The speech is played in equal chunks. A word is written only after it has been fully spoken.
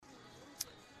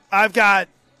I've got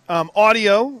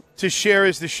audio to share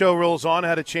as the show rolls on. I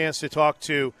had a chance to talk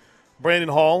to Brandon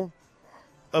Hall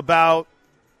about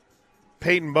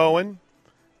Peyton Bowen.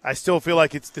 I still feel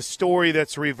like it's the story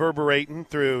that's reverberating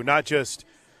through not just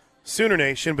Sooner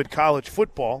Nation, but college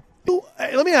football.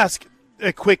 Let me ask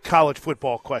a quick college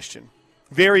football question.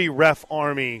 Very Ref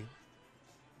Army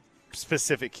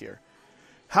specific here.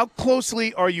 How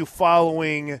closely are you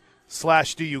following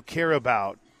 / do you care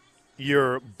about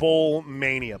your Bowl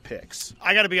Mania picks?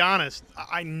 I got to be honest.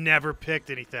 I never picked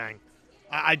anything.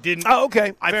 I didn't. Oh,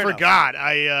 okay. I Fair forgot.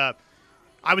 I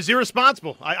was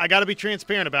irresponsible. I got to be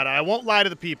transparent about it. I won't lie to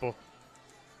the people.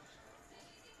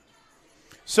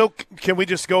 So can we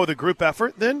just go with a group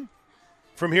effort then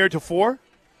from here to 4?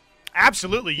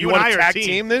 Absolutely. You want and I to are tag a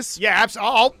team this? Yeah,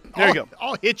 absolutely. There you go.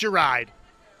 I'll hit your ride.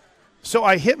 So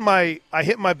I hit my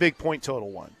big point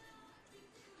total one.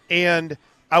 And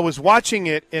I was watching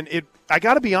it, and I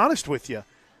got to be honest with you.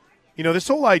 You know, this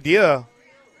whole idea,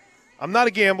 I'm not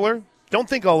a gambler. Don't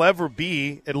think I'll ever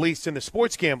be, at least in the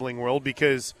sports gambling world,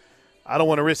 because I don't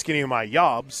want to risk any of my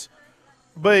jobs.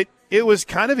 But it was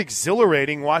kind of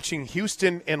exhilarating watching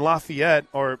Houston and Lafayette,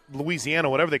 or Louisiana,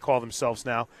 whatever they call themselves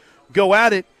now, go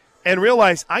at it and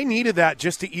realize I needed that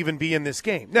just to even be in this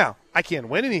game. Now, I can't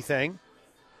win anything,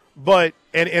 but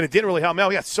and it didn't really help me out.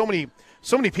 We got so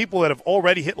many people that have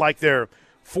already hit like their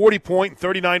 40-point,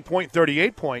 39-point,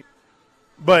 38-point.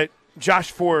 But,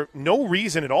 Josh, for no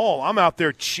reason at all, I'm out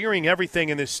there cheering everything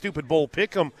in this stupid bowl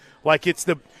pick'em like it's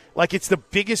the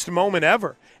biggest moment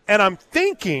ever. And I'm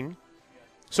thinking,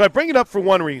 so I bring it up for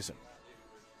one reason.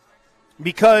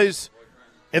 Because,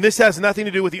 and this has nothing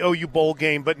to do with the OU bowl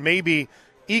game, but maybe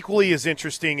equally as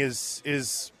interesting is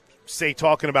say,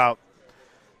 talking about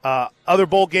other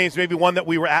bowl games, maybe one that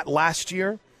we were at last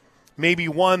year, maybe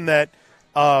one that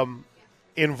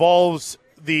involves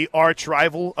the arch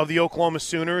rival of the Oklahoma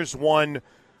Sooners, one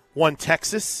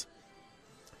Texas.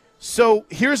 So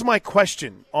here's my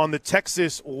question on the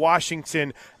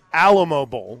Texas-Washington Alamo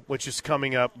Bowl, which is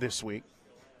coming up this week.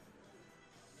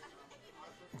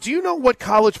 Do you know what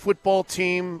college football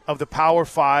team of the Power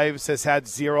Fives has had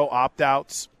 0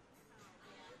 opt-outs?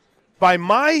 By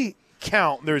my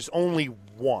count, there's only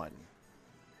one.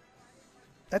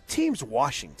 That team's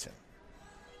Washington.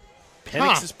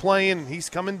 Penix is playing. He's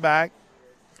coming back.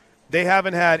 They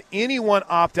haven't had anyone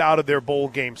opt out of their bowl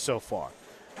game so far.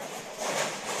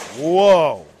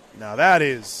 Whoa. Now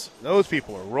those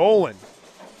people are rolling.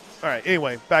 All right,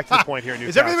 anyway, back to the point here.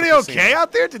 Is everybody okay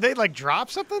out there? Did they,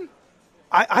 drop something?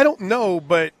 I don't know,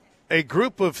 but a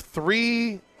group of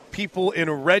 3 people in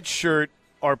a red shirt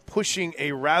are pushing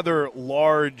a rather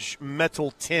large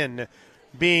metal tin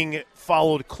being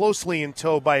followed closely in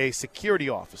tow by a security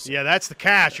officer. Yeah, that's the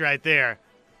cash right there.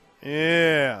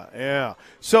 Yeah.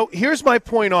 So here's my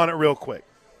point on it real quick.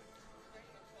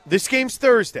 This game's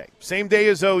Thursday, same day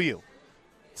as OU.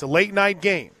 It's a late-night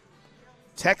game.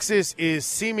 Texas is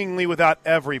seemingly without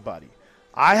everybody.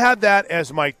 I had that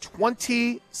as my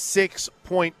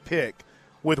 26-point pick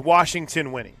with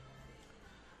Washington winning.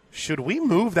 Should we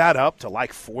move that up to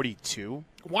 42?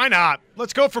 Why not?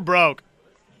 Let's go for broke.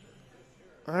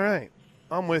 All right.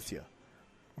 I'm with you.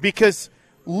 Because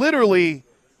literally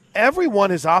everyone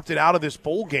has opted out of this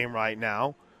bowl game right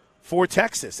now for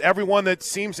Texas. Everyone that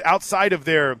seems outside of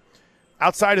their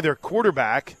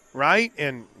quarterback, right?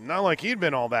 And not like he'd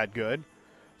been all that good.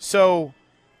 So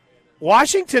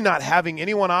Washington not having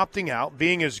anyone opting out,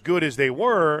 being as good as they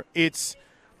were, it's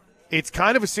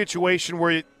kind of a situation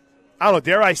where, I don't know,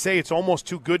 dare I say it's almost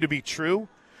too good to be true.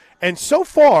 And so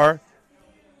far,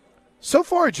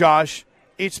 Josh,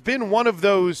 it's been one of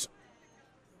those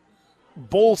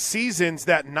bowl seasons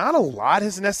that not a lot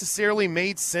has necessarily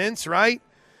made sense, right?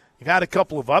 You've had a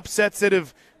couple of upsets that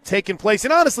have taken place.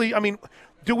 And honestly, I mean,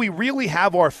 do we really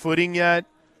have our footing yet?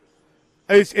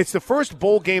 It's the first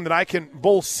bowl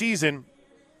season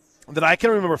that I can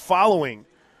remember following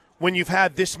when you've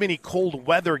had this many cold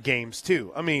weather games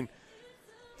too. I mean,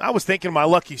 I was thinking of my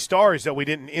lucky stars that we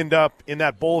didn't end up in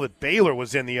that bowl that Baylor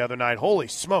was in the other night. Holy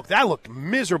smoke, that looked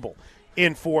miserable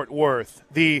in Fort Worth.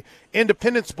 The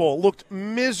Independence Bowl looked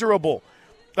miserable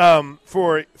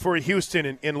for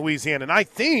Houston in Louisiana. And I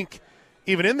think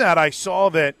even in that I saw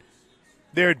that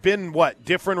there had been,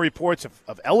 different reports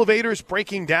of elevators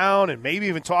breaking down and maybe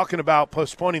even talking about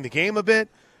postponing the game a bit.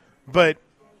 But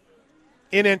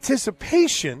in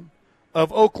anticipation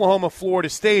of Oklahoma, Florida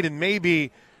State, and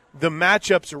maybe the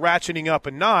matchups ratcheting up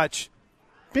a notch,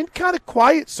 been kind of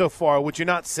quiet so far, would you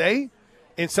not say,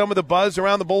 in some of the buzz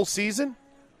around the bowl season?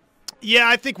 Yeah,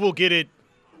 I think we'll get it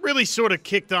really sort of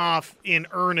kicked off in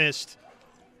earnest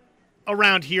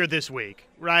around here this week.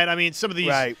 right? I mean, some of these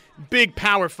Right. big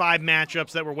Power 5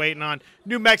 matchups that we're waiting on.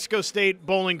 New Mexico State,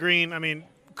 Bowling Green, I mean,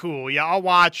 cool. Yeah, I'll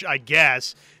watch, I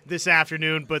guess, this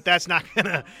afternoon, but that's not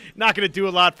gonna do a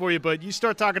lot for you. But you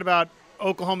start talking about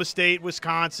Oklahoma State,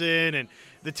 Wisconsin, and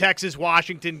the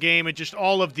Texas-Washington game, and just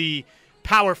all of the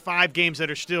Power 5 games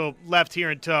that are still left here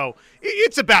in tow,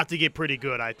 it's about to get pretty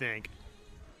good, I think.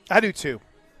 I do too.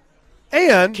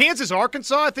 And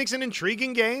Kansas-Arkansas, I think, is an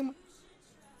intriguing game.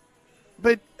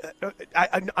 But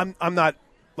I'm not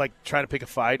like trying to pick a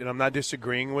fight, and I'm not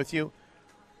disagreeing with you.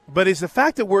 But is the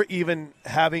fact that we're even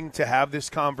having to have this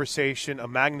conversation a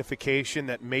magnification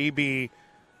that maybe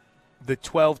the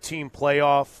 12-team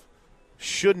playoff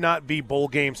should not be bowl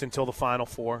games until the Final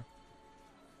Four?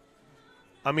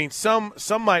 I mean, some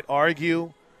might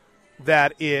argue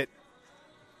that it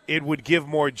would give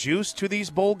more juice to these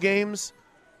bowl games.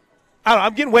 I don't know,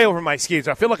 I'm getting way over my skis.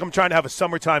 I feel like I'm trying to have a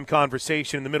summertime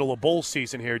conversation in the middle of bowl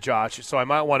season here, Josh, so I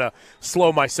might want to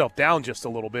slow myself down just a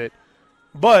little bit.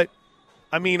 But,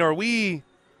 I mean, are we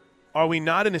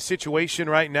not in a situation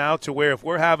right now to where if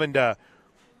we're having to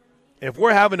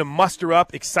muster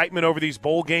up excitement over these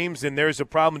bowl games, then there's a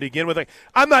problem to begin with? Like,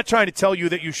 I'm not trying to tell you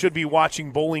that you should be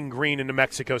watching Bowling Green in New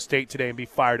Mexico State today and be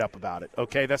fired up about it,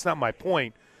 okay? That's not my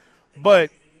point.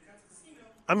 But,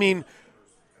 I mean,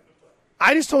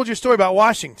 I just told you a story about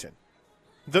Washington,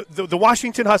 the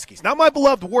Washington Huskies, not my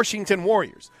beloved Washington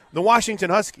Warriors, the Washington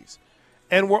Huskies.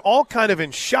 And we're all kind of in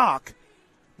shock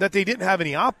that they didn't have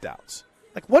any opt-outs.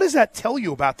 Like, what does that tell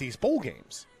you about these bowl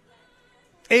games?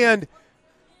 And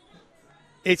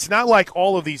it's not like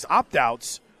all of these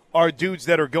opt-outs are dudes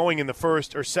that are going in the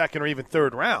first or second or even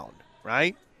third round,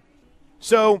 right?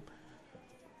 So,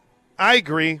 I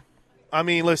agree. I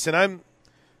mean, listen,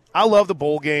 I love the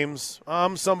bowl games.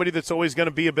 I'm somebody that's always going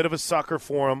to be a bit of a sucker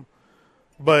for them.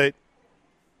 But,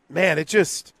 man, it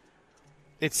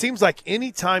seems like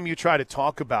any time you try to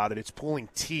talk about it, it's pulling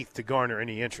teeth to garner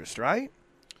any interest, right?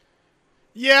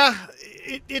 Yeah,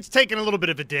 it's taken a little bit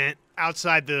of a dent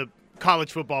outside the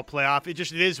college football playoff. It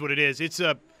is what it is. It's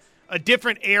a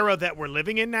different era that we're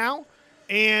living in now.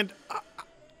 And,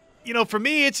 for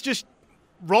me, it's just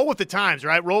roll with the times,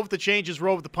 right? Roll with the changes,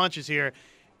 roll with the punches here.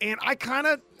 And I kind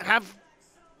of have,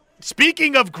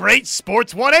 speaking of great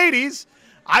sports 180s,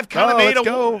 I've kind of made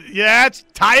go. Yeah,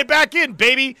 tie it back in,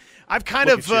 baby. I've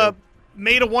kind of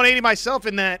made a 180 myself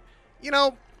in that,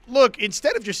 look,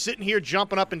 instead of just sitting here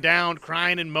jumping up and down,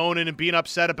 crying and moaning and being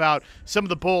upset about some of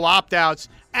the bowl opt-outs,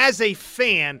 as a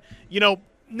fan,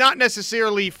 not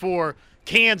necessarily for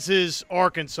Kansas,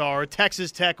 Arkansas, or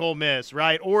Texas Tech, Ole Miss,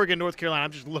 right? Oregon, North Carolina.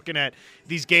 I'm just looking at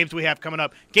these games we have coming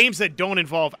up, games that don't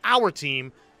involve our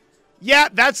team. Yeah,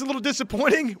 that's a little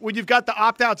disappointing when you've got the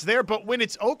opt-outs there, but when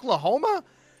it's Oklahoma,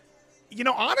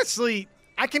 honestly,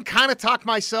 I can kind of talk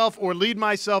myself or lead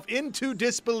myself into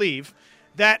disbelief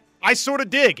that I sort of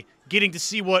dig getting to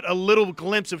see what a little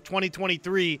glimpse of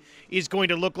 2023 is going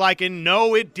to look like. And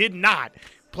no, it did not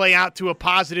play out to a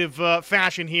positive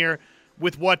fashion here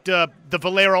with what the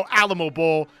Valero Alamo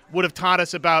Bowl would have taught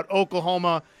us about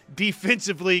Oklahoma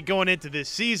defensively going into this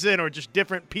season, or just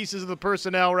different pieces of the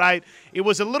personnel, right? It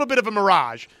was a little bit of a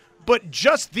mirage. But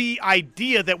just the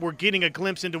idea that we're getting a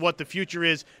glimpse into what the future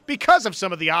is because of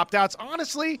some of the opt-outs,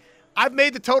 honestly, I've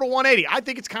made the total 180. I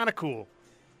think it's kind of cool.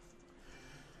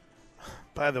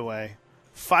 By the way,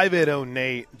 580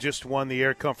 Nate just won the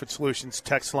Air Comfort Solutions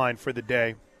text line for the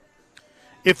day.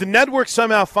 If the network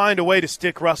somehow find a way to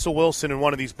stick Russell Wilson in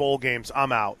one of these bowl games,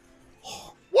 I'm out.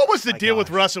 What was the deal with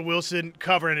Russell Wilson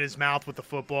covering his mouth with the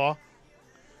football?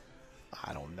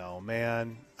 I don't know,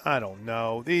 man. I don't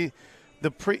know.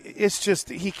 It's just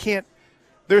he can't.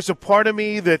 There's a part of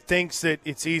me that thinks that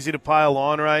it's easy to pile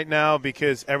on right now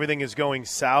because everything is going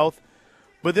south.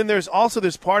 But then there's also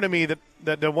this part of me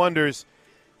that wonders,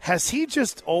 has he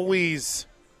just always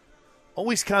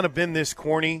kind of been this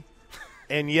corny?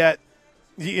 And yet,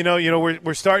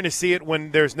 we're starting to see it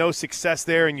when there's no success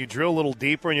there, and you drill a little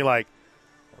deeper, and you're like,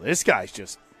 well, this guy's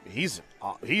just he's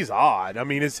odd. I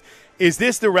mean, is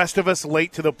this the rest of us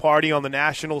late to the party on the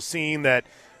national scene that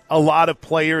a lot of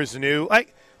players knew?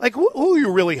 Like who are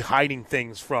you really hiding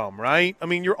things from, right? I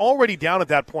mean, you're already down at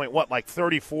that point. What, like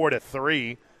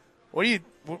 34-3? What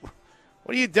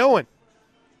are you doing?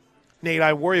 Nate,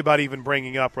 I worry about even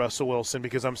bringing up Russell Wilson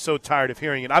because I'm so tired of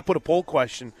hearing it. I put a poll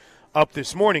question up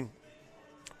this morning,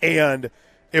 and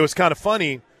it was kind of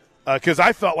funny because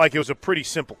I felt like it was a pretty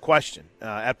simple question.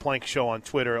 At Plank Show on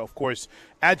Twitter, of course,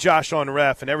 at Josh on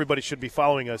Ref, and everybody should be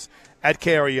following us at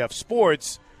KREF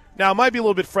Sports. Now, it might be a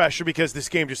little bit fresher because this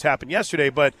game just happened yesterday,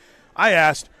 but I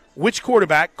asked which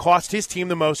quarterback cost his team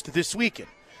the most this weekend.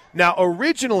 Now,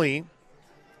 originally,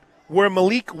 where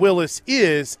Malik Willis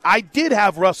is, I did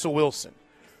have Russell Wilson,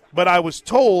 but I was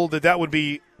told that would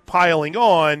be piling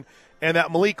on, and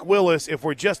that Malik Willis, if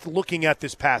we're just looking at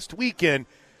this past weekend,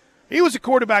 he was a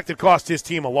quarterback that cost his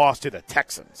team a loss to the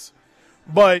Texans.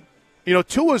 But,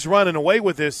 Tua's running away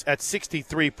with this at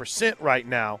 63% right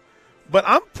now. But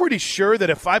I'm pretty sure that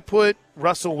if I put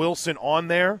Russell Wilson on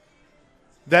there,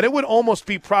 that it would almost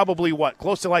be probably,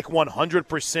 close to like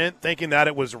 100% thinking that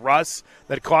it was Russ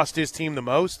that cost his team the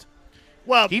most.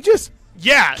 Well, he just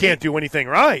can't do anything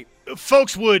right.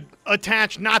 Folks would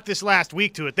attach not this last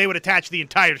week to it. They would attach the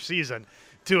entire season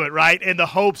to it, right? And the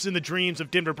hopes and the dreams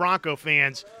of Denver Bronco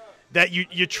fans that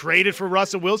you traded for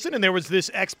Russell Wilson, and there was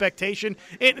this expectation.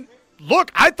 And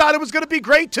look, I thought it was going to be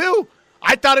great too.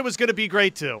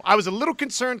 I was a little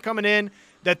concerned coming in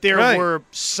that there were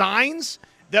signs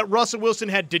that Russell Wilson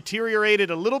had deteriorated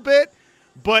a little bit,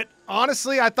 but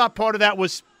honestly, I thought part of that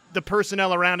was the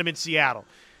personnel around him in Seattle.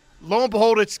 Lo and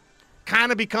behold, it's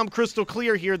kind of become crystal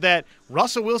clear here that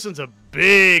Russell Wilson's a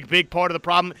big, big part of the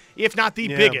problem, if not the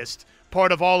biggest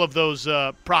part of all of those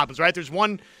problems, right? There's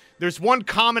one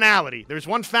commonality. There's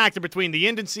one factor between the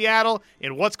end in Seattle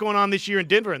and what's going on this year in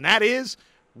Denver, and that is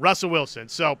Russell Wilson.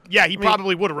 So, he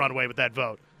probably would have run away with that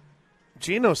vote.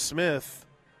 Geno Smith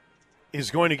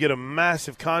is going to get a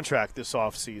massive contract this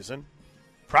offseason.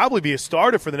 Probably be a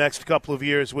starter for the next couple of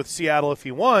years with Seattle if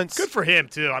he wants. Good for him,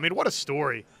 too. I mean, what a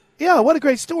story. Yeah, what a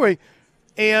great story.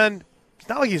 And it's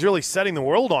not like he's really setting the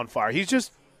world on fire. He's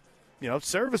just,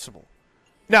 serviceable.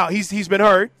 Now, he's been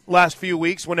hurt last few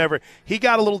weeks whenever he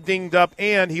got a little dinged up,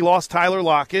 and he lost Tyler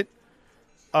Lockett.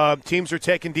 Teams are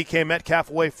taking DK Metcalf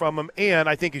away from him. And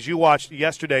I think as you watched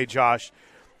yesterday, Josh,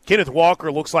 Kenneth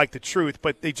Walker looks like the truth,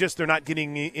 but they're not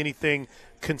getting anything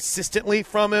consistently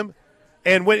from him.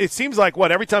 And when it seems like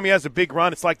every time he has a big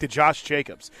run, it's like the Josh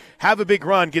Jacobs. Have a big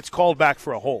run, gets called back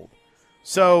for a hold.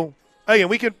 So, again,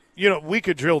 we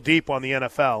could drill deep on the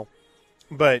NFL.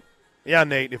 But,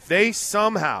 Nate, if they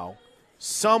somehow,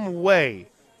 some way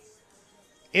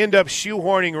end up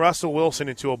shoehorning Russell Wilson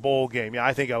into a bowl game,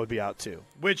 I think I would be out too.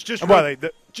 Which, just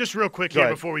real quick here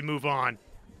before we move on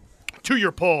to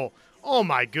your poll, oh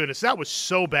my goodness, that was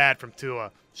so bad from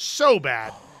Tua. So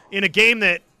bad. In a game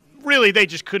that really they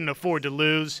just couldn't afford to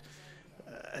lose.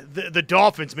 The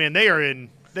Dolphins, man, they are in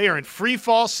free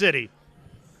fall city.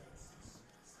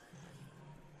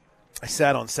 I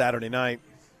sat on Saturday night,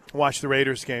 watched the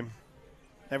Raiders game.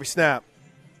 Every snap.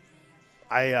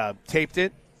 I taped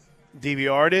it,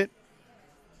 DVR'd it.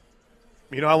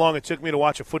 You know how long it took me to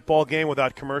watch a football game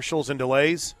without commercials and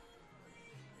delays?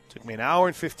 It took me an hour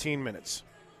and 15 minutes.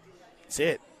 That's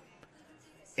it.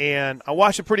 And I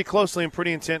watched it pretty closely and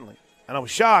pretty intently. And I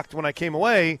was shocked when I came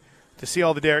away to see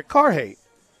all the Derek Carr hate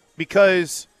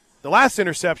because the last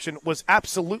interception was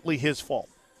absolutely his fault.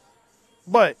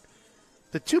 But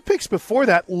the two picks before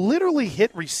that literally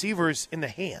hit receivers in the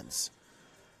hands.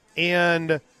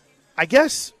 And I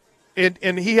guess and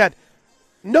he had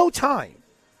no time.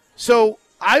 So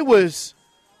I was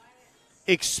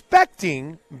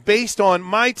expecting, based on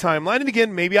my timeline, and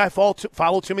again, maybe I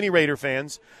follow too many Raider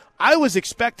fans, I was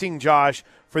expecting, Josh,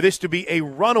 for this to be a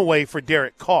runaway for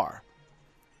Derek Carr.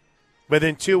 But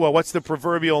then, too, what's the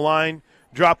proverbial line?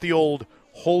 Drop the old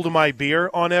hold my beer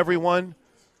on everyone.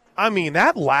 I mean,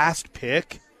 that last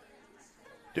pick,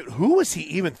 dude, who was he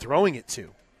even throwing it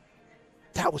to?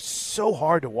 That was so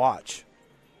hard to watch.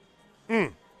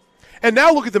 And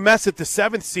now look at the mess at the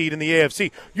 7th seed in the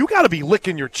AFC. You got to be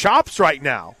licking your chops right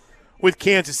now with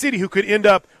Kansas City, who could end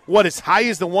up, as high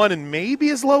as the 1 and maybe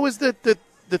as low as the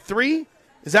 3?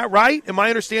 Is that right? Am I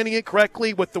understanding it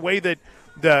correctly with the way that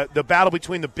the battle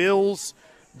between the Bills,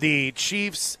 the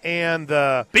Chiefs, and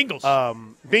the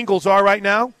Bengals are right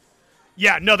now?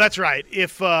 Yeah, no, that's right.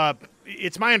 If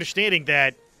it's my understanding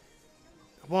that,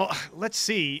 let's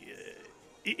see.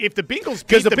 If the Bengals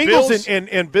beat the Bengals Bills,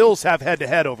 and Bills have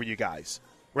head-to-head over you guys,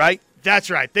 right? That's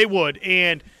right. They would.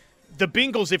 And the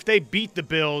Bengals, if they beat the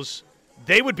Bills,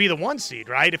 they would be the 1 seed,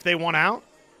 right, if they won out?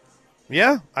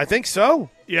 Yeah, I think so.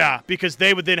 Yeah, because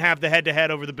they would then have the head-to-head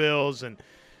over the Bills. And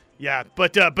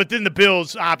but then the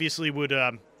Bills obviously would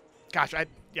I got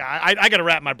to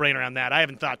wrap my brain around that. I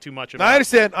haven't thought too much about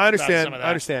it. I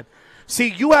understand. See,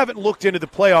 you haven't looked into the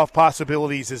playoff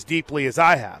possibilities as deeply as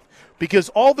I have. Because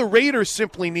all the Raiders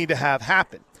simply need to have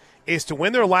happen is to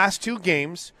win their last 2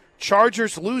 games.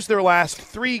 Chargers lose their last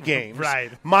 3 games. Right.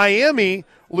 Miami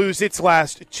lose its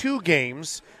last 2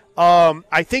 games.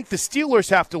 I think the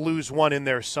Steelers have to lose 1 in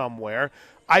there somewhere.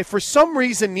 I, for some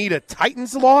reason, need a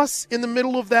Titans loss in the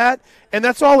middle of that, and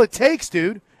that's all it takes,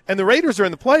 dude. And the Raiders are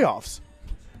in the playoffs,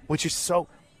 which is so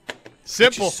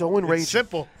simple. Which is so enraging. It's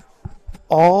simple.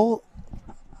 All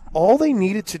all they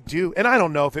needed to do, and I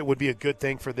don't know if it would be a good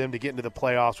thing for them to get into the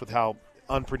playoffs with how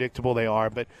unpredictable they are,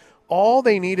 but all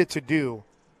they needed to do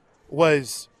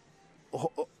was,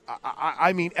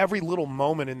 I mean, every little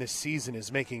moment in this season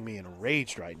is making me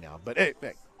enraged right now. But hey,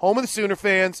 home of the Sooner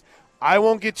fans, I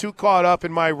won't get too caught up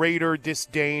in my Raider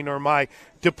disdain or my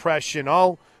depression.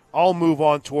 I'll move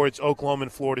on towards Oklahoma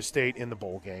and Florida State in the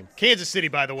bowl game. Kansas City,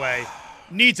 by the way,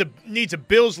 needs a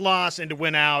Bills loss and to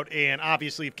win out. And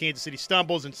obviously, if Kansas City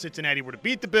stumbles and Cincinnati were to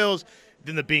beat the Bills,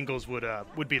 then the Bengals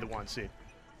would be the 1 seed.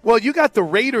 Well, you got the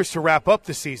Raiders to wrap up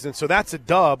the season, so that's a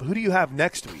dub. Who do you have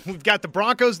next week? We've got the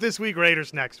Broncos this week,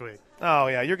 Raiders next week. Oh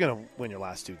yeah, you're going to win your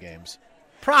last 2 games.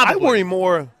 Probably.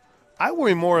 I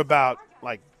worry more about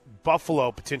like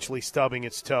Buffalo potentially stubbing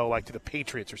its toe like to the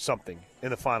Patriots or something in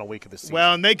the final week of the season.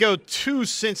 Well, and they go to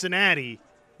Cincinnati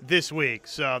this week,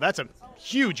 so that's a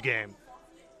huge game.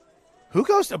 Who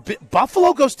goes to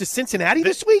Buffalo goes to Cincinnati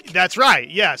this week? That's right.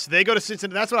 Yes, they go to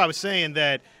Cincinnati. That's what I was saying,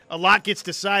 that a lot gets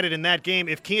decided in that game.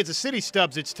 If Kansas City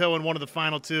stubs its toe in one of the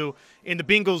final 2, and the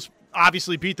Bengals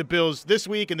obviously beat the Bills this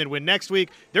week and then win next week,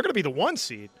 they're going to be the 1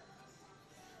 seed.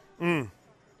 How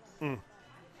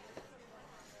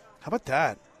about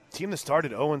that? Team that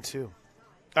started 0-2. All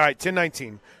right,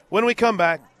 10-19. When we come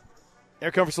back,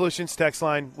 Air Comfort Solutions text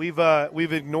line. We've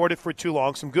ignored it for too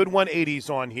long. Some good 180s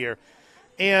on here.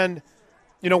 And,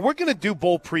 you know, we're going to do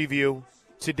bowl preview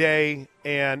today,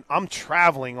 and I'm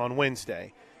traveling on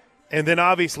Wednesday. And then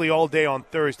obviously all day on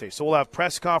Thursday. So we'll have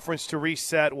press conference to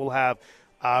reset. We'll have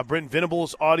Brent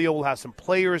Venables audio. We'll have some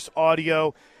players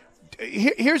audio.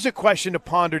 Here's a question to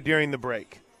ponder during the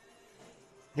break.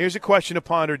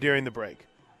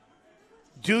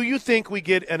 Do you think we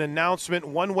get an announcement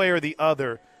one way or the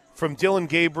other from Dylan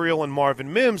Gabriel and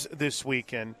Marvin Mims this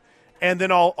weekend? And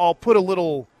then I'll put a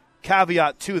little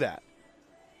caveat to that.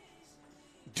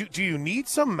 Do you need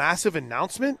some massive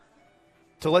announcement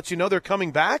to let you know they're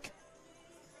coming back?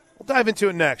 We'll dive into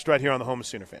it next right here on the Home of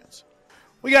Sooner Fans.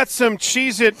 We got some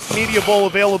Cheez-It Media Bowl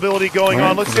availability going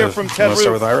on. Let's hear from Ted Roof.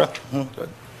 Start with Ira?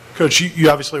 Coach, you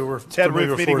obviously were Ted familiar Roof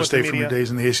with meeting Florida with State the from your media. days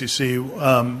in the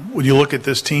ACC. When you look at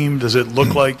this team, does it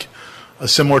look like a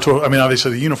similar to – I mean,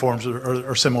 obviously the uniforms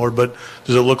are similar, but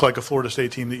does it look like a Florida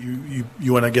State team that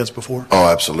you went against before? Oh,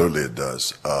 absolutely it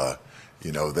does.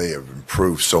 You know, they have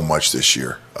improved so much this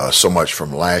year, so much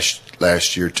from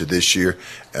last year to this year,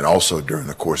 and also during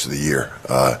the course of the year.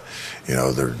 You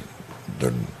know,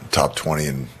 they're top 20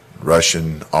 in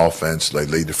rushing offense. They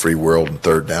lead the free world in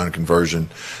third down conversion.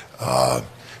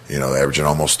 You know, averaging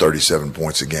almost 37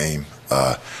 points a game.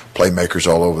 Playmakers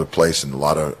all over the place, and a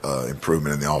lot of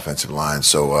improvement in the offensive line.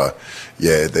 So,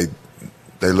 yeah,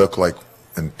 they look like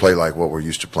and play like what we're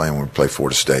used to playing when we play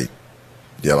Florida State.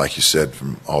 Yeah, like you said,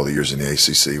 from all the years in the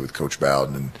ACC with Coach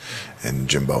Bowden and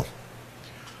Jimbo.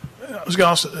 I was going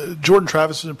to ask Jordan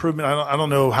Travis's improvement. I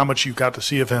don't know how much you got to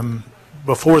see of him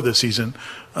before this season,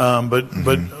 but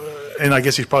and I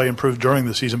guess he's probably improved during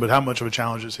the season. But how much of a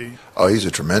challenge is he? Oh, he's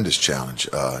a tremendous challenge.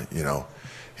 You know,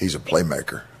 he's a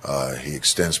playmaker. He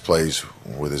extends plays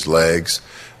with his legs,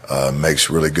 makes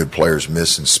really good players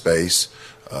miss in space.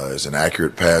 Is an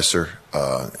accurate passer,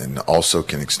 and also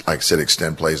can, like I said,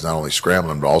 extend plays, not only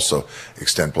scrambling, but also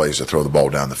extend plays to throw the ball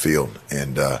down the field.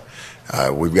 And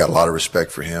we've got a lot of respect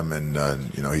for him, and,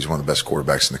 you know, he's one of the best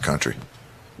quarterbacks in the country.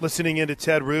 Listening into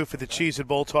Ted Roof at the Cheez-It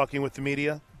Bowl talking with the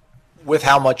media. With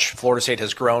how much Florida State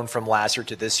has grown from last year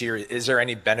to this year, is there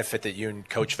any benefit that you and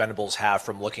Coach Venables have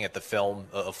from looking at the film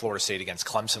of Florida State against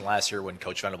Clemson last year when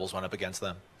Coach Venables went up against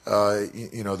them?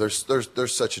 You know,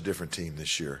 there's such a different team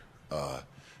this year.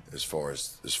 As far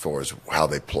as how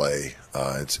they play,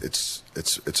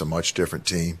 it's a much different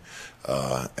team,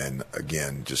 and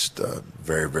again, just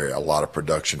very a lot of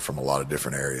production from a lot of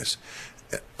different areas.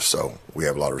 So we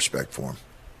have a lot of respect for him.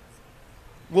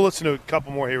 We'll listen to a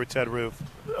couple more here with Ted Roof.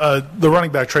 The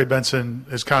running back Trey Benson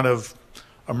has kind of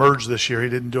emerged this year. He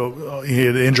didn't do he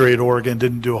had an injury at Oregon,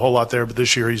 didn't do a whole lot there, but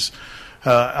this year he's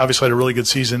obviously had a really good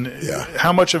season. Yeah.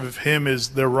 How much of him is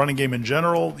their running game in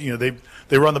general? You know,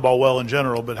 they run the ball well in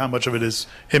general, but how much of it is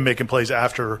him making plays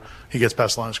after he gets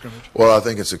past the line of scrimmage? Well, I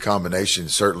think it's a combination.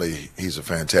 Certainly, he's a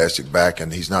fantastic back,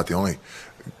 and he's not the only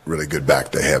really good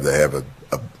back they have. They have a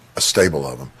stable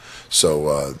of them.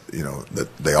 So, you know,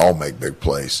 that they all make big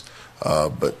plays.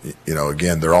 But, you know,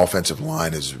 again, their offensive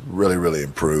line is really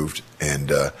improved.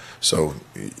 And so,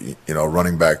 you know,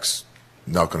 running backs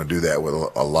not going to do that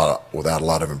without a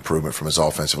lot of improvement from his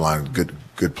offensive line.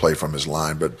 Good play from his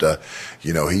line, but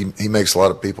you know, he makes a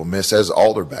lot of people miss, as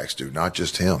all their backs do, not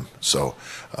just him. So,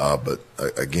 but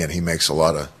again, he makes a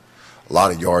lot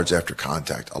of yards after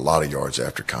contact,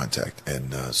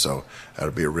 and so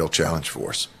that'll be a real challenge for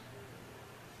us.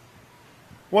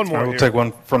 One more. We'll take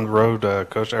one from the road.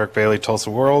 Coach Eric Bailey,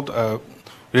 Tulsa World.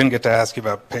 We didn't get to ask you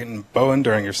about Peyton Bowen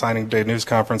during your signing day news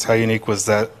conference. How unique was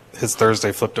that? His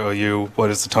Thursday flip to OU. What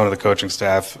is the tone of the coaching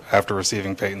staff after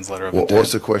receiving Peyton's letter of intent?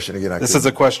 What's the question again? This is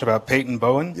a question about Peyton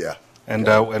Bowen. Yeah. And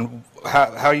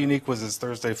how unique was his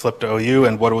Thursday flip to OU,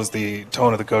 and what was the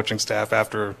tone of the coaching staff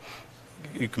after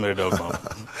you committed to Oklahoma?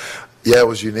 Yeah, it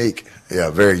was unique. Yeah,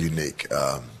 very unique.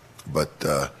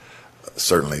 But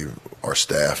certainly our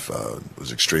staff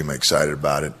was extremely excited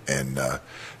about it and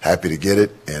happy to get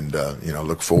it, and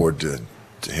look forward to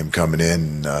him coming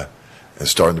in and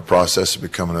starting the process of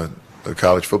becoming a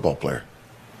college football player.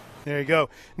 There you go.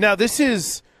 Now, this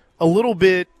is a little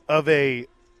bit of a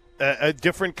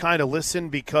different kind of listen,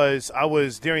 because I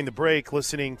was, during the break,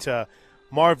 listening to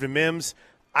Marvin Mims.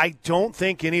 I don't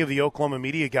think any of the Oklahoma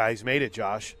media guys made it,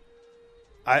 Josh.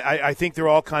 I think they're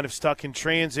all kind of stuck in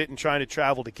transit and trying to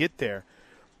travel to get there,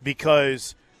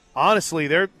 because honestly,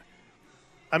 the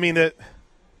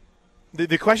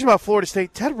question about Florida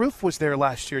State, Ted Roof was there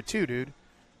last year too, dude.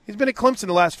 He's been at Clemson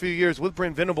the last few years with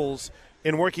Brent Venables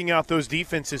in working out those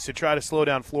defenses to try to slow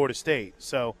down Florida State.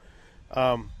 So,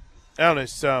 I don't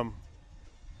know.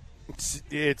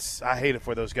 It's I hate it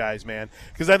for those guys, man,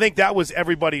 because I think that was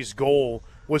everybody's goal,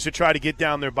 was to try to get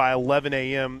down there by 11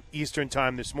 a.m. Eastern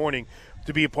time this morning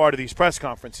to be a part of these press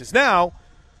conferences. Now,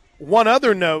 one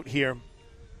other note here,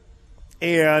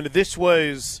 and this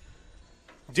was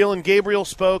Dylan Gabriel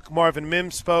spoke, Marvin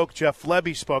Mims spoke, Jeff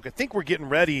Lebby spoke. I think we're getting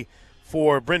ready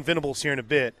for Brent Venables here in a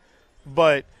bit,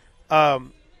 but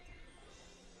Lebby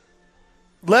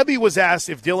was asked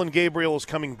if Dylan Gabriel is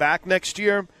coming back next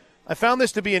year. I found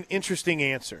this to be an interesting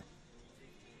answer.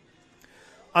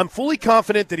 I'm fully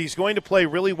confident that he's going to play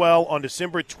really well on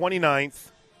December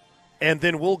 29th, and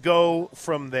then we'll go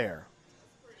from there.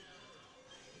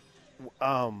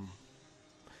 I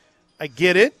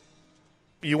get it.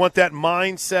 You want that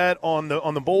mindset on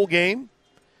the bowl game,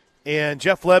 and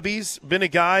Jeff Lebby's been a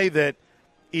guy that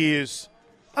is,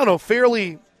 I don't know,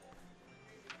 fairly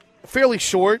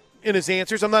short in his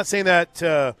answers. I'm not saying that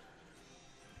to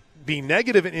be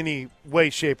negative in any way,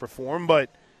 shape, or form, but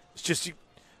it's just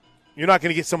you're not going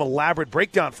to get some elaborate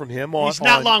breakdown from him on, he's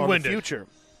not on long-winded. the future.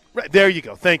 Right, there you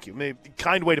go. Thank you. Maybe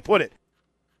kind way to put it.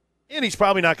 And he's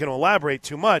probably not going to elaborate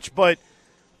too much, but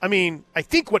I mean, I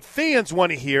think what fans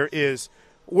want to hear is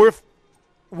we're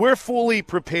fully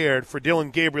prepared for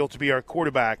Dylan Gabriel to be our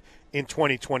quarterback in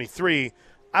 2023.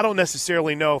 I don't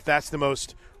necessarily know if that's the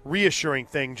most reassuring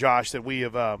thing, Josh, that we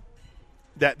have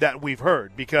that we've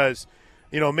heard, because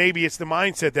maybe it's the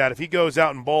mindset that if he goes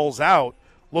out and balls out,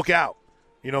 look out.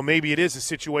 Maybe it is a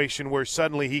situation where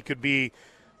suddenly he could be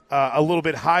a little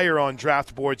bit higher on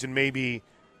draft boards and maybe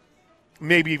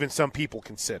even some people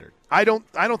considered. I don't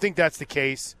think that's the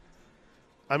case.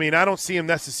 I mean, I don't see him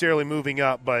necessarily moving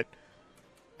up, but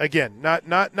again,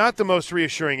 not the most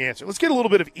reassuring answer. Let's get a little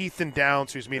bit of Ethan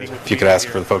Downs, who's meeting with If you could ask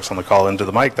for the folks on the call into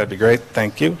the mic, that'd be great.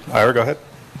 Thank you. Ira, go ahead.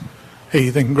 Hey,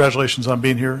 Ethan, congratulations on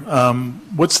being here.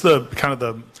 What's the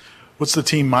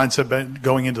team mindset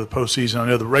going into the postseason? I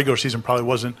know the regular season probably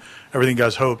wasn't everything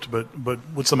guys hoped, but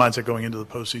what's the mindset going into the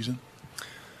postseason?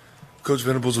 Coach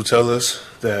Venables will tell us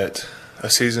that a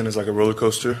season is like a roller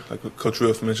coaster. Like Coach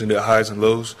Ruff mentioned, there are highs and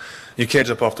lows. You can't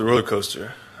jump off the roller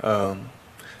coaster.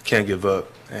 Can't give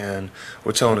up. And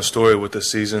we're telling a story with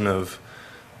this season of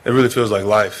it really feels like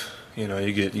life.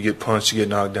 You get punched, you get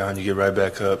knocked down, you get right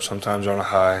back up. Sometimes you're on a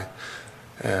high,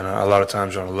 and a lot of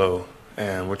times you're on a low.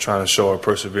 And we're trying to show our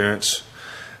perseverance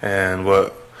and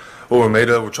what we're made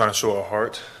of. We're trying to show our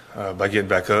heart by getting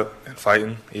back up and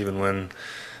fighting, even when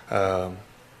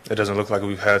it doesn't look like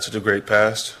we've had such a great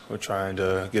past. We're trying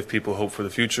to give people hope for the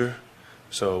future.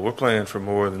 So we're playing for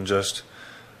more than just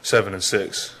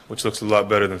 7-6, which looks a lot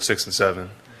better than 6-7.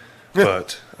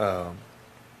 But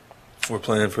we're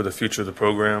playing for the future of the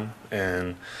program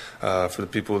and for the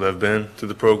people that have been through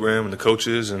the program and the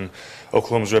coaches and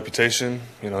Oklahoma's reputation.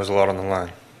 There's a lot on the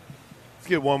line. Let's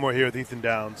get one more here with Ethan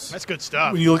Downs. That's good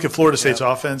stuff. When you look at Florida State's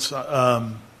offense,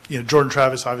 Jordan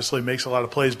Travis obviously makes a lot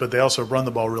of plays, but they also run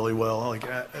the ball really well. Like,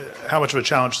 how much of a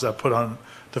challenge does that put on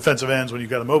defensive ends when you've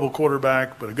got a mobile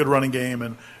quarterback, but a good running game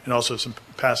and also some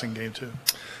passing game too?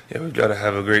 Yeah, we've got to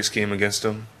have a great scheme against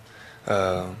him.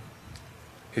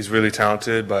 He's really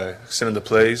talented by sending the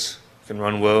plays. Can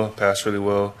run well, pass really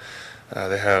well.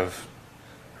 They have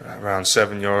around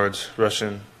 7 yards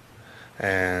rushing,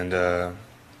 and they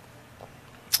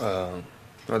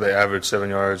average 7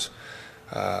 yards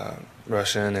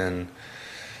rushing, and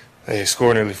they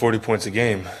score nearly 40 points a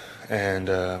game. And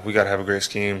we got to have a great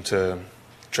scheme to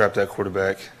trap that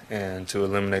quarterback and to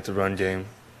eliminate the run game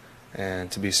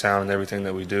and to be sound in everything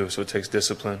that we do. So it takes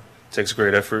discipline, takes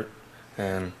great effort,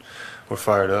 and we're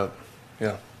fired up.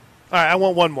 Yeah. All right, I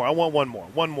want one more.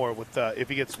 One more with if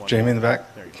he gets one. Jamie in the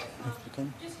back. There you go.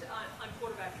 Just on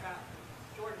quarterback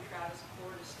Jordan Travis,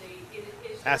 Florida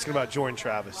State. Is Asking about Jordan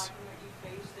Travis. That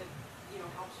you face that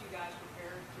helps you guys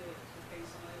prepare to face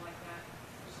somebody like that?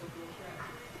 Just a dual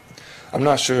threat? I'm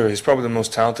not sure. He's probably the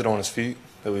most talented on his feet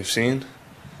that we've seen.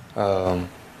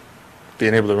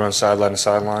 Being able to run sideline to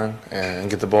sideline and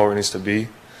get the ball where it needs to be.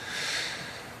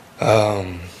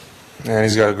 And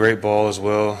he's got a great ball as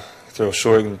well. Throw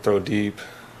short and throw deep.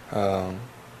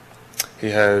 He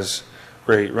has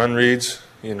great run reads.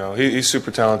 He's super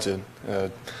talented.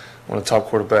 One of the top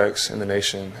quarterbacks in the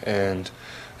nation. And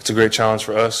it's a great challenge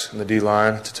for us in the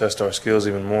D-line to test our skills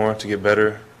even more, to get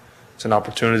better. It's an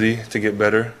opportunity to get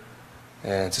better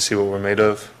and to see what we're made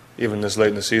of. Even this late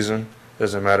in the season, it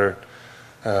doesn't matter,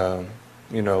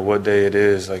 what day it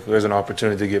is. Like, there's an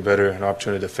opportunity to get better, an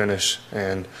opportunity to finish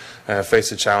and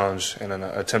face a challenge and an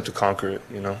attempt to conquer it.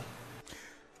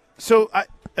 So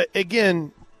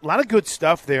again, a lot of good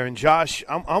stuff there. And Josh,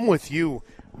 I'm with you.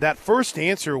 That first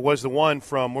answer was the one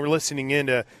from, we're listening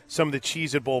into some of the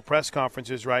Cheez-It Bowl press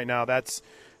conferences right now. That's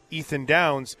Ethan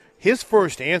Downs. His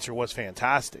first answer was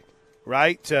fantastic,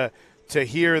 right? To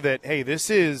hear that, hey, this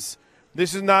is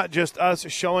not just us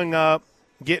showing up,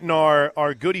 getting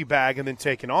our goodie bag and then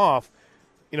taking off.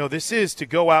 This is to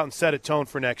go out and set a tone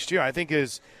for next year. I think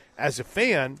as a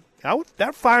fan,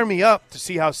 that fired me up to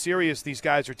see how serious these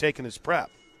guys are taking this prep.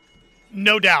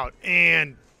 No doubt.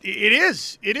 And it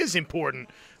is important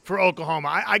for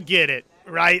Oklahoma. I get it,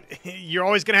 right? You're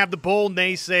always going to have the bowl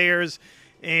naysayers.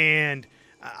 And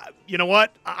you know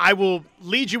what? I will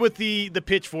lead you with the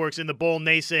pitchforks in the bowl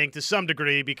naysaying to some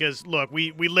degree because, look,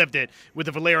 we lived it with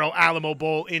the Valero Alamo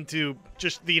Bowl into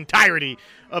just the entirety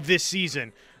of this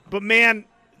season. But, man,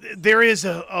 there is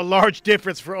a large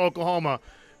difference for Oklahoma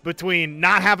between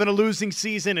not having a losing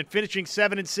season and finishing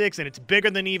 7-6, and it's bigger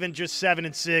than even just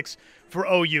 7-6 for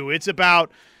OU. It's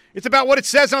about what it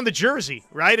says on the jersey,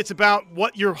 right? It's about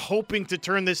what you're hoping to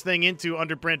turn this thing into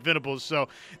under Brent Venables. So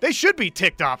they should be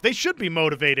ticked off. They should be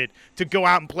motivated to go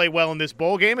out and play well in this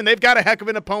bowl game, and they've got a heck of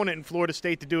an opponent in Florida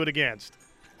State to do it against.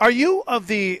 Are you of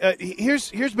the here's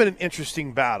been an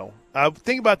interesting battle.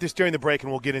 Think about this during the break,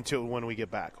 and we'll get into it when we get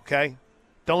back, okay?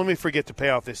 Don't let me forget to pay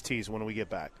off this tease when we get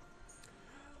back.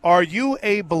 Are you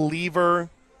a believer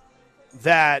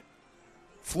that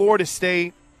Florida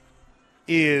State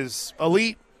is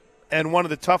elite and one of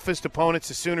the toughest opponents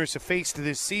the Sooners have faced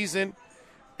this season,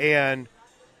 and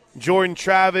Jordan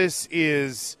Travis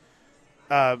is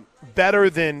better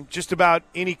than just about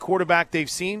any quarterback they've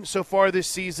seen so far this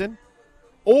season?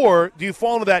 Or do you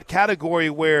fall into that category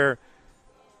where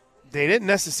they didn't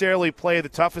necessarily play the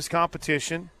toughest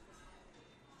competition?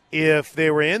 If they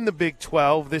were in the Big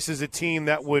 12, this is a team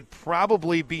that would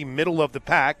probably be middle of the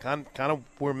pack, kind of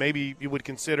where maybe you would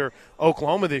consider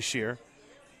Oklahoma this year,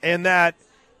 and that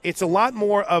it's a lot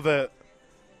more of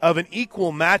an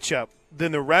equal matchup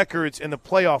than the records and the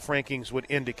playoff rankings would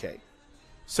indicate.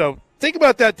 So think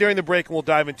about that during the break, and we'll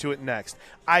dive into it next.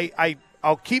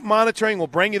 I'll keep monitoring. We'll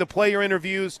bring you the player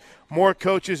interviews, more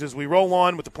coaches as we roll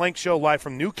on with the Plank Show live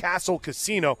from Newcastle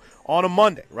Casino on a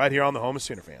Monday, right here on the home of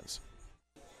Sooner fans.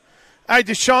 All right,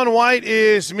 Deshaun White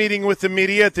is meeting with the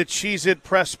media at the Cheez-It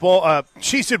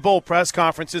Bowl press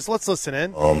conferences. Let's listen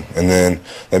in. And then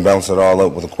they bounce it all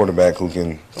up with a quarterback who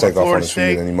can take off on his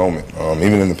feet at any moment.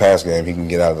 Even in the pass game, he can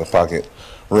get out of the pocket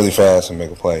really fast and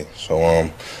make a play. So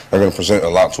they're going to present a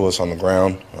lot to us on the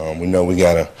ground. We know we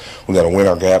gotta win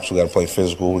our gaps. We got to play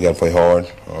physical. We got to play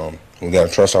hard. We got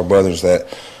to trust our brothers that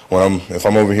if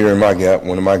I'm over here in my gap,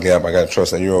 winning my gap, I got to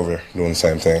trust that you're over doing the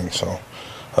same thing. So.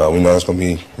 We know it's going to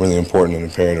be really important and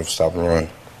imperative to stop and run.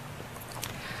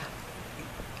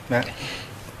 Matt?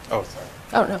 Oh, sorry.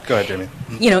 Oh, no. Go ahead, Jamie.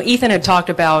 Ethan had talked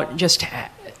about just,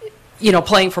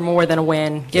 playing for more than a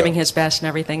win, giving his best and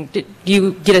everything. Do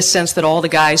you get a sense that all the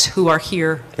guys who are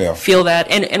here feel that?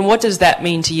 And what does that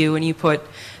mean to you when you put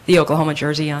the Oklahoma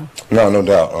jersey on? No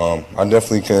doubt. I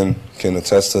definitely can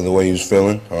attest to the way he was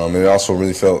feeling. And it also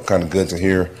really felt kind of good to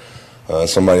hear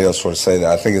somebody else sort of say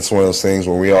that. I think it's one of those things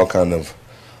where we all kind of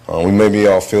we maybe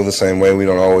all feel the same way. We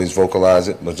don't always vocalize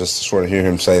it, but just to sort of hear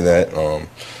him say that,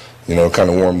 it kind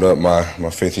of warmed up my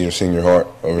fifth-year senior heart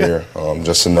over here,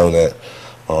 just to know that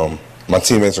my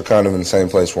teammates are kind of in the same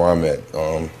place where I'm at.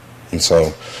 And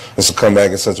so it's a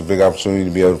comeback. It's such a big opportunity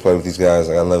to be able to play with these guys.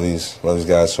 I love these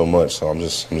guys so much, so I'm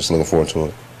just looking forward to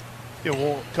it. Yeah,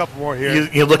 well, a couple more here.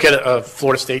 You look at a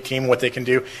Florida State team, what they can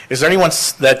do. Is there anyone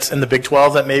that's in the Big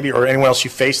 12 that maybe, or anyone else you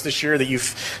faced this year that you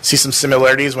see some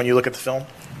similarities when you look at the film?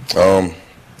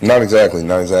 Not exactly.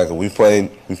 We played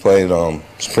some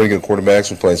pretty good quarterbacks.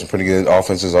 We played some pretty good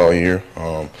offenses all year,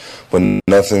 but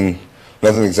nothing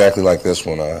exactly like this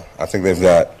one. I think they've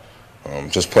got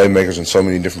just playmakers in so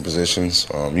many different positions.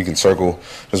 You can circle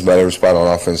just about every spot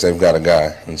on offense. They've got a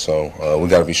guy, and so we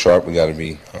got to be sharp. We got to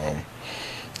be,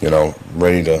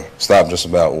 ready to stop just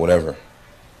about whatever.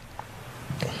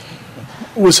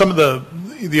 With some of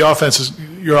the offenses,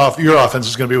 your offense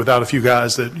is going to be without a few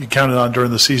guys that you counted on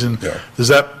during the season. Yeah. Does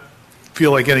that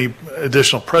feel like any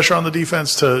additional pressure on the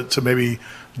defense to maybe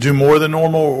do more than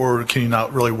normal, or can you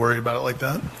not really worry about it like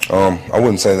that? I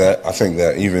wouldn't say that. I think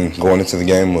that even going into the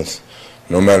game with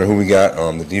no matter who we got,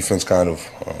 the defense kind of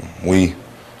we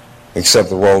accept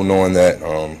the role knowing that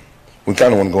we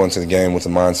kind of want to go into the game with the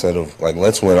mindset of, like,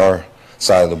 let's win our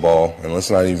side of the ball, and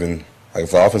let's not even, like,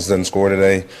 if the offense doesn't score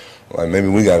today, like, maybe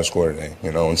we got to score today,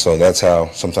 and so that's how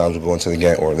sometimes we go into the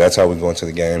game, or that's how we go into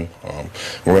the game.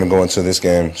 We're going to go into this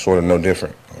game sort of no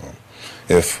different.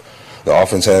 If the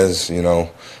offense has, a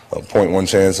 0.1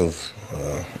 chance of,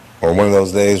 or one of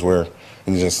those days where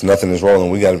just nothing is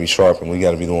rolling, we got to be sharp, and we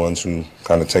got to be the ones who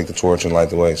kind of take the torch and light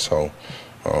the way. So,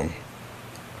 we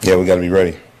got to be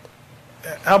ready.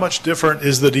 How much different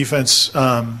is the defense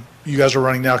you guys are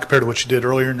running now compared to what you did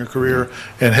earlier in your career?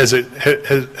 And have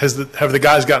the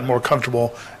guys gotten more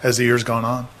comfortable as the year's gone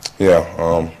on?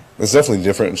 Yeah, it's definitely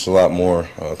different. It's a lot more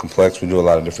complex. We do a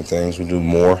lot of different things. We do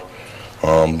more.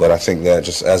 But I think that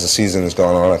just as the season has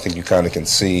gone on, I think you kind of can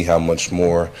see how much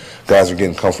more guys are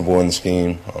getting comfortable in the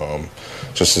scheme.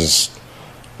 Just as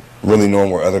really knowing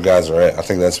where other guys are at. I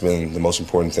think that's been the most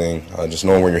important thing. Just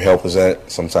knowing where your help is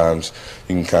at. Sometimes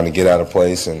you can kind of get out of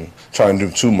place and try and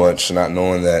do too much, not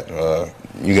knowing that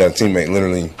you got a teammate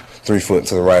literally 3 foot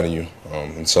to the right of you.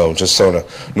 And so just sort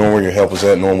of knowing where your help is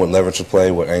at, knowing what leverage to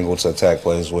play, what angle to attack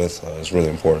plays with is really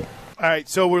important. All right,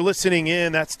 so we're listening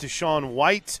in. That's Deshaun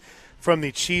White from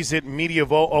the Cheez-It Media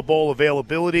Bowl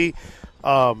availability.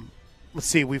 Let's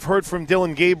see, we've heard from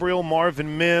Dillon Gabriel,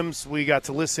 Marvin Mims. We got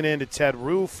to listen in to Ted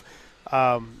Roof.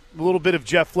 A little bit of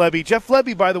Jeff Lebby. Jeff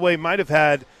Lebby, by the way, might have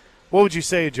had, what would you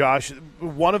say, Josh,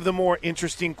 one of the more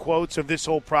interesting quotes of this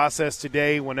whole process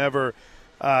today whenever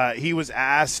he was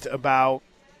asked about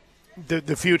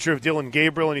the future of Dillon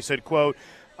Gabriel, and he said, quote,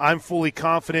 "I'm fully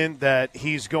confident that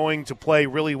he's going to play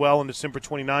really well on December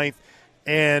 29th,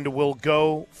 and we'll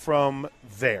go from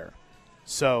there."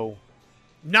 So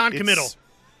non-committal.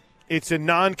 It's a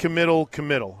non-committal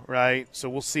committal, right? So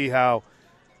we'll see how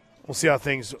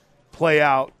things play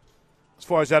out as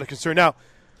far as that is concerned. Now,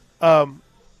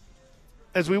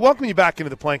 as we welcome you back into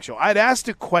the Plank Show, I'd asked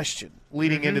a question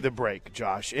leading into the break,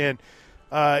 Josh, and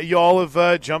you all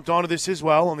have jumped onto this as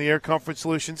well on the Air Comfort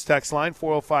Solutions text line,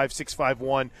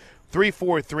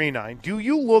 405-651-3439. Do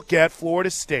you look at Florida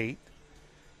State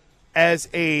as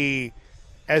a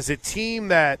team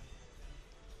that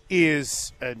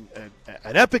is an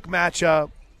epic matchup,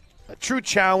 a true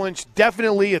challenge,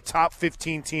 definitely a top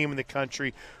 15 team in the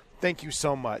country? Thank you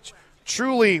so much.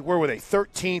 Truly, where were they?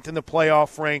 13th in the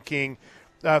playoff ranking,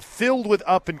 filled with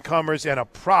up-and-comers and a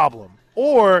problem.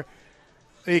 Or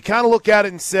you kind of look at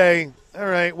it and say, all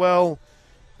right, well,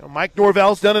 Mike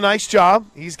Norvell's done a nice job.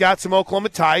 He's got some Oklahoma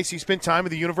ties. He spent time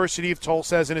at the University of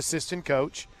Tulsa as an assistant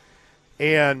coach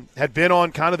and had been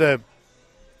on kind of the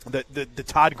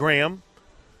Todd Graham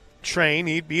train.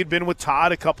 He'd been with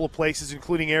Todd a couple of places,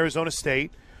 including Arizona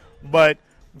State. But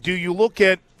do you look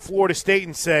at Florida State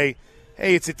and say,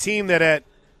 hey, it's a team that at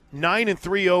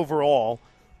 9-3 overall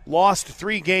lost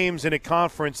 3 games in a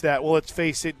conference that, well, let's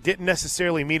face it, didn't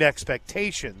necessarily meet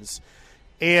expectations.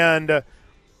 And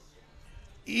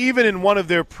even in one of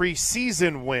their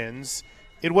preseason wins,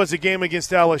 it was a game against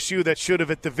LSU that should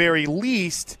have at the very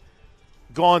least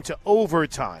gone to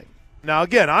overtime. Now,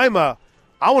 again, I want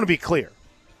to be clear.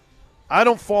 I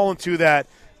don't fall into that,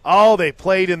 they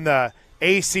played in the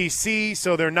ACC,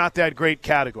 so they're not that great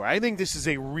category. I think this is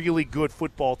a really good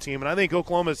football team, and I think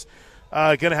Oklahoma's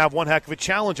going to have one heck of a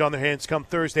challenge on their hands come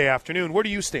Thursday afternoon. Where do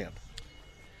you stand?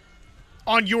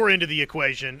 On your end of the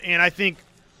equation, and I think,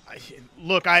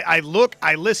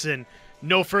 I listen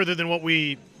no further than what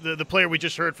the player we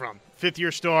just heard from,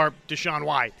 fifth-year star Deshaun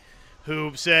White,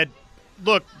 who said,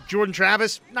 look, Jordan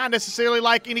Travis, not necessarily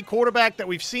like any quarterback that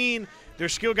we've seen. Their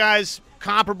skill guys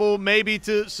comparable maybe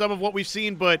to some of what we've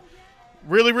seen, but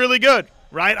really, really good,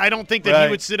 right? I don't think that he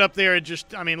would sit up there and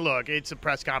just – look, it's a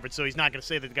press conference, so he's not going to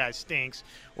say that the guy stinks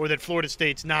or that Florida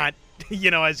State's not,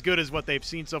 as good as what they've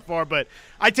seen so far. But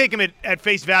I take him at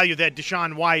face value that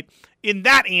Deshaun White, in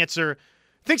that answer,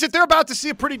 thinks that they're about to see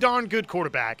a pretty darn good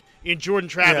quarterback in Jordan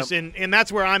Travis, and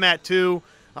that's where I'm at too.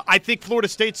 I think Florida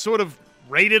State's sort of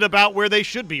rated about where they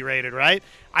should be rated, right?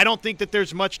 I don't think that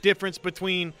there's much difference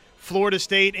between Florida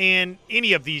State and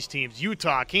any of these teams.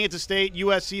 Utah, Kansas State,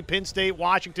 USC, Penn State,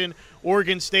 Washington,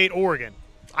 Oregon State, Oregon.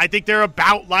 I think they're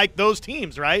about like those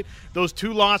teams, right? Those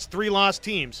 2-loss, 3-loss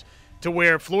teams, to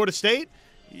where Florida State,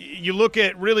 you look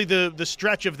at really the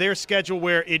stretch of their schedule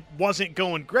where it wasn't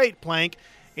going great, Plank,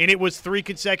 and it was 3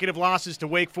 consecutive losses to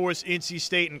Wake Forest, NC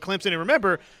State, and Clemson. And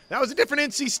remember, that was a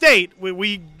different NC State.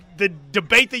 The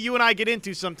debate that you and I get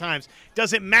into sometimes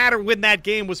doesn't matter when that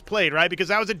game was played, right? Because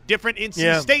that was a different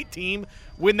NC State team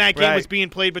when that game was being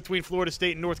played between Florida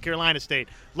State and North Carolina State.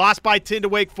 Lost by 10 to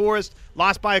Wake Forest,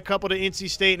 lost by a couple to NC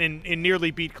State, and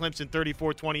nearly beat Clemson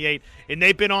 34-28. And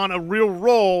they've been on a real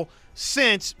roll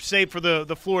since, save for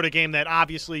the Florida game that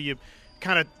obviously you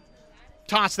kind of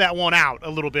tossed that one out a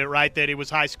little bit, right, that it was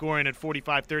high scoring at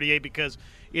 45-38 because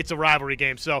it's a rivalry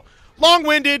game. So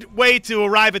long-winded way to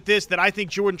arrive at this, that I think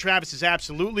Jordan Travis is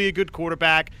absolutely a good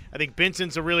quarterback. I think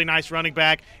Benson's a really nice running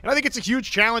back. And I think it's a huge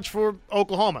challenge for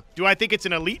Oklahoma. Do I think it's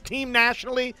an elite team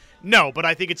nationally? No, but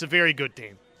I think it's a very good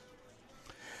team.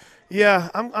 Yeah,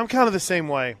 I'm kind of the same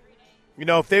way. You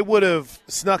know, if they would have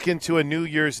snuck into a New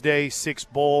Year's Day 6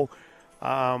 bowl,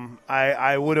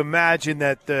 I would imagine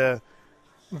that the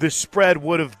spread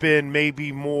would have been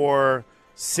maybe more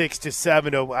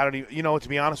 6-7. I don't even, you know, to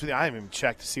be honest with you, I haven't even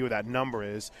checked to see what that number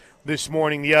is this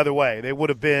morning the other way. They would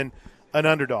have been an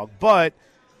underdog. But,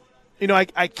 you know,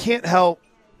 I can't help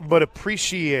but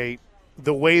appreciate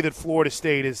the way that Florida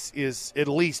State is at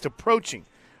least approaching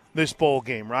this bowl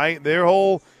game, right? Their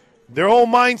whole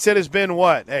mindset has been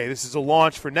what? Hey, this is a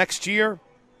launch for next year.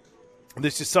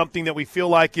 This is something that we feel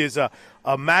like is a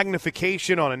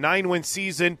magnification on a 9-win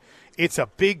season. It's a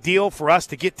big deal for us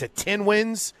to get to 10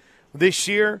 wins this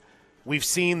year. We've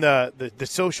seen the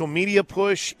social media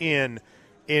push in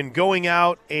going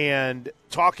out and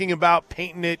talking about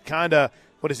painting it kind of,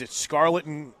 what is it, scarlet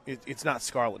and it's not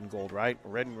scarlet and gold, right?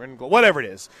 Red and gold, whatever it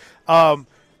is.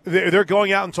 They're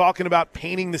going out and talking about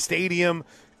painting the stadium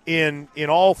in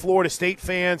all Florida State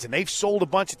fans, and they've sold a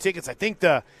bunch of tickets. I think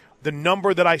the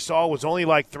number that I saw was only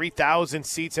like 3,000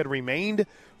 seats had remained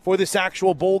for this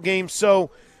actual bowl game. So,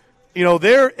 you know,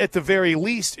 they're at the very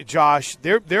least, Josh,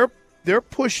 they're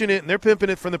pushing it and they're pimping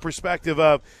it from the perspective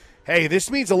of, hey,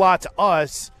 this means a lot to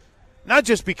us, not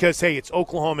just because, hey, it's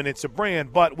Oklahoma and it's a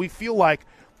brand, but we feel like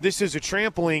this is a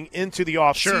trampoline into the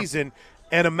offseason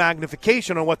and a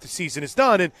magnification on what the season has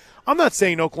done. And I'm not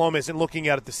saying Oklahoma isn't looking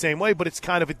at it the same way, but it's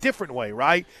kind of a different way,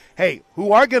 right? Hey,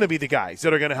 who are going to be the guys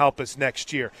that are going to help us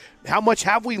next year? How much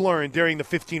have we learned during the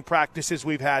 15 practices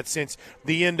we've had since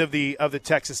the end of the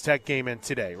Texas Tech game and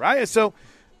today, right? So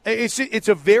it's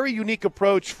a very unique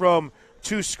approach from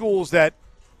two schools that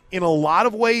in a lot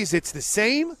of ways it's the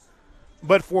same,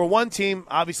 but for one team,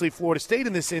 obviously Florida State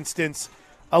in this instance,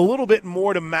 a little bit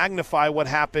more to magnify what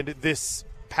happened this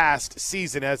past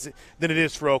season than it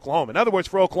is for Oklahoma. In other words,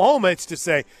 for Oklahoma, it's to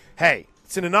say, hey,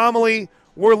 it's an anomaly.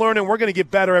 We're learning. We're going to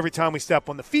get better every time we step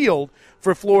on the field.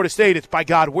 For Florida State, it's, by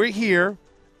God, we're here,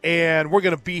 and we're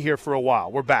going to be here for a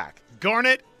while. We're back.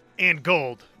 Garnet and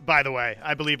gold, by the way,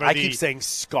 I believe. I keep saying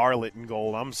scarlet and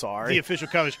gold. I'm sorry. The official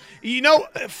colors. You know,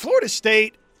 Florida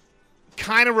State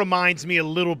kind of reminds me a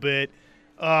little bit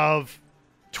of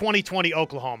 2020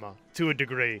 Oklahoma to a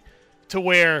degree, to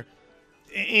where –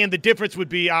 and the difference would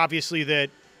be obviously that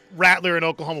Rattler and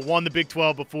Oklahoma won the Big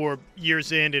 12 before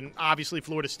year's end, and obviously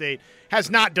Florida State has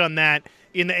not done that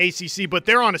in the ACC, but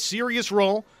they're on a serious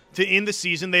roll to end the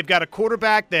season. They've got a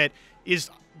quarterback that is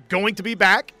going to be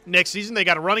back next season. They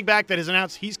got a running back that has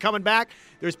announced he's coming back.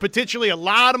 There's potentially a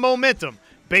lot of momentum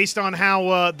based on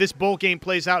how this bowl game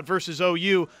plays out versus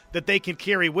OU that they can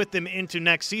carry with them into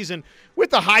next season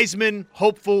with a Heisman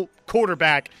hopeful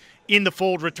quarterback in the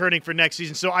fold returning for next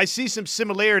season. So I see some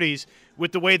similarities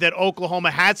with the way that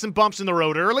Oklahoma had some bumps in the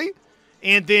road early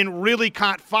and then really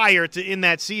caught fire to end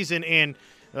that season, and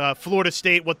Florida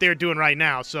State, what they're doing right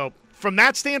now. So from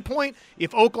that standpoint,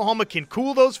 if Oklahoma can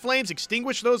cool those flames,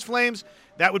 extinguish those flames,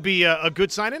 that would be a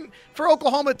good sign. And for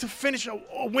Oklahoma to finish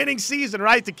a winning season,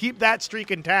 right, to keep that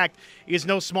streak intact is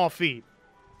no small feat.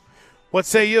 What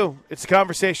say you? It's a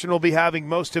conversation we'll be having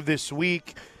most of this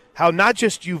week. How not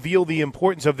just you view the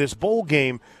importance of this bowl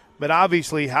game, but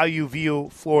obviously how you view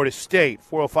Florida State.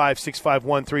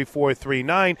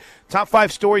 405-651-3439. Top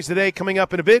 5 stories today coming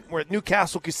up in a bit. We're at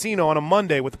Newcastle Casino on a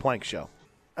Monday with the Plank Show.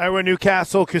 We're at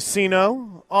Newcastle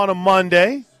Casino on a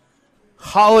Monday.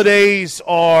 Holidays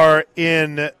are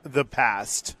in the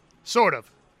past. Sort of.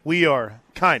 We are,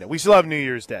 kind of. We still have New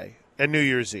Year's Day and New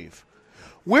Year's Eve.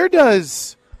 Where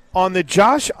does, on the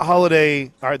Josh Helmer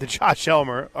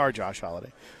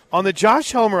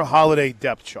holiday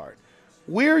depth chart,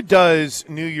 Where does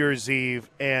New Year's Eve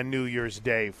and New Year's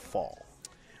Day fall?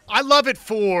 I love it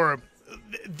for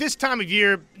this time of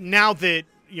year now that,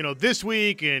 this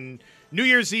week and New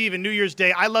Year's Eve and New Year's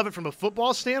Day. I love it from a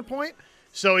football standpoint.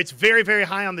 So it's very, very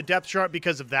high on the depth chart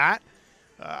because of that.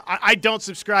 I don't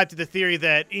subscribe to the theory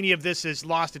that any of this has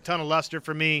lost a ton of luster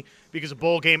for me because of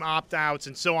bowl game opt-outs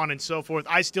and so on and so forth.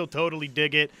 I still totally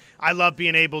dig it. I love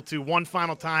being able to one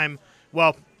final time,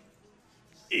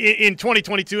 in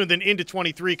 2022 and then into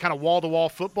 23, kind of wall-to-wall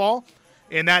football.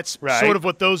 And that's sort of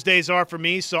what those days are for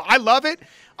me. So I love it.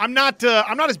 I'm not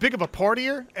as big of a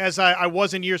partier as I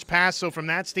was in years past. So from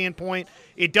that standpoint,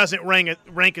 it doesn't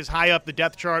rank as high up the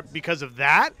depth chart because of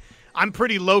that. I'm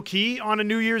pretty low-key on a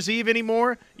New Year's Eve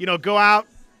anymore. Go out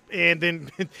and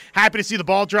then happy to see the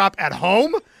ball drop at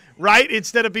home, right,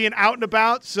 instead of being out and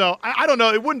about. So I don't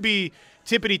know. It wouldn't be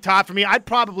tippity-top for me. I'd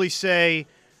probably say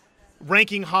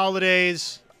ranking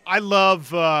holidays, I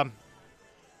love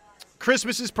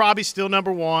Christmas is probably still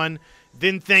number one,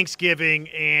 then Thanksgiving,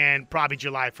 and probably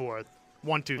July 4th.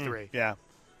 1, 2, 3. Yeah,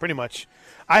 pretty much.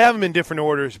 I have them in different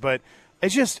orders, but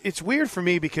it's weird for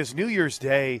me because New Year's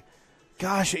Day –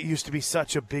 gosh, it used to be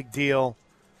such a big deal.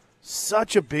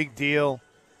 Such a big deal.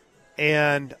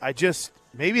 And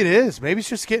maybe it is. Maybe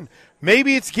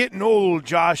it's getting old,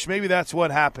 Josh. Maybe that's what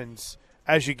happens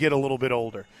as you get a little bit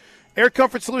older. Air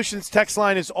Comfort Solutions text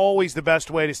line is always the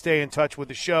best way to stay in touch with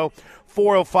the show.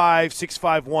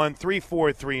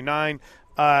 405-651-3439.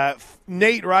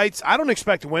 Nate writes, I don't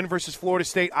expect to win versus Florida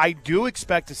State. I do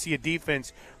expect to see a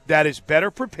defense that is better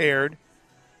prepared,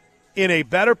 in a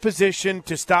better position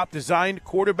to stop designed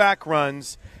quarterback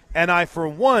runs, and I, for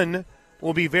one,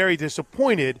 will be very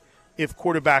disappointed if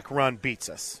quarterback run beats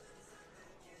us.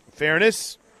 In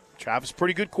fairness, Travis,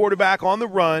 pretty good quarterback on the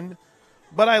run,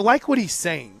 but I like what he's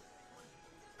saying.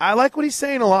 I like what he's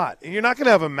saying a lot. And you're not going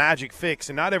to have a magic fix,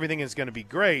 and not everything is going to be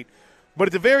great, but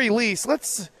at the very least,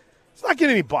 let's not get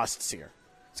any busts here.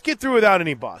 Let's get through without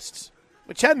any busts,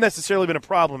 which hadn't necessarily been a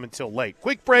problem until late.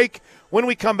 Quick break. When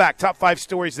we come back, top 5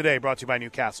 stories today brought to you by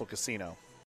Newcastle Casino.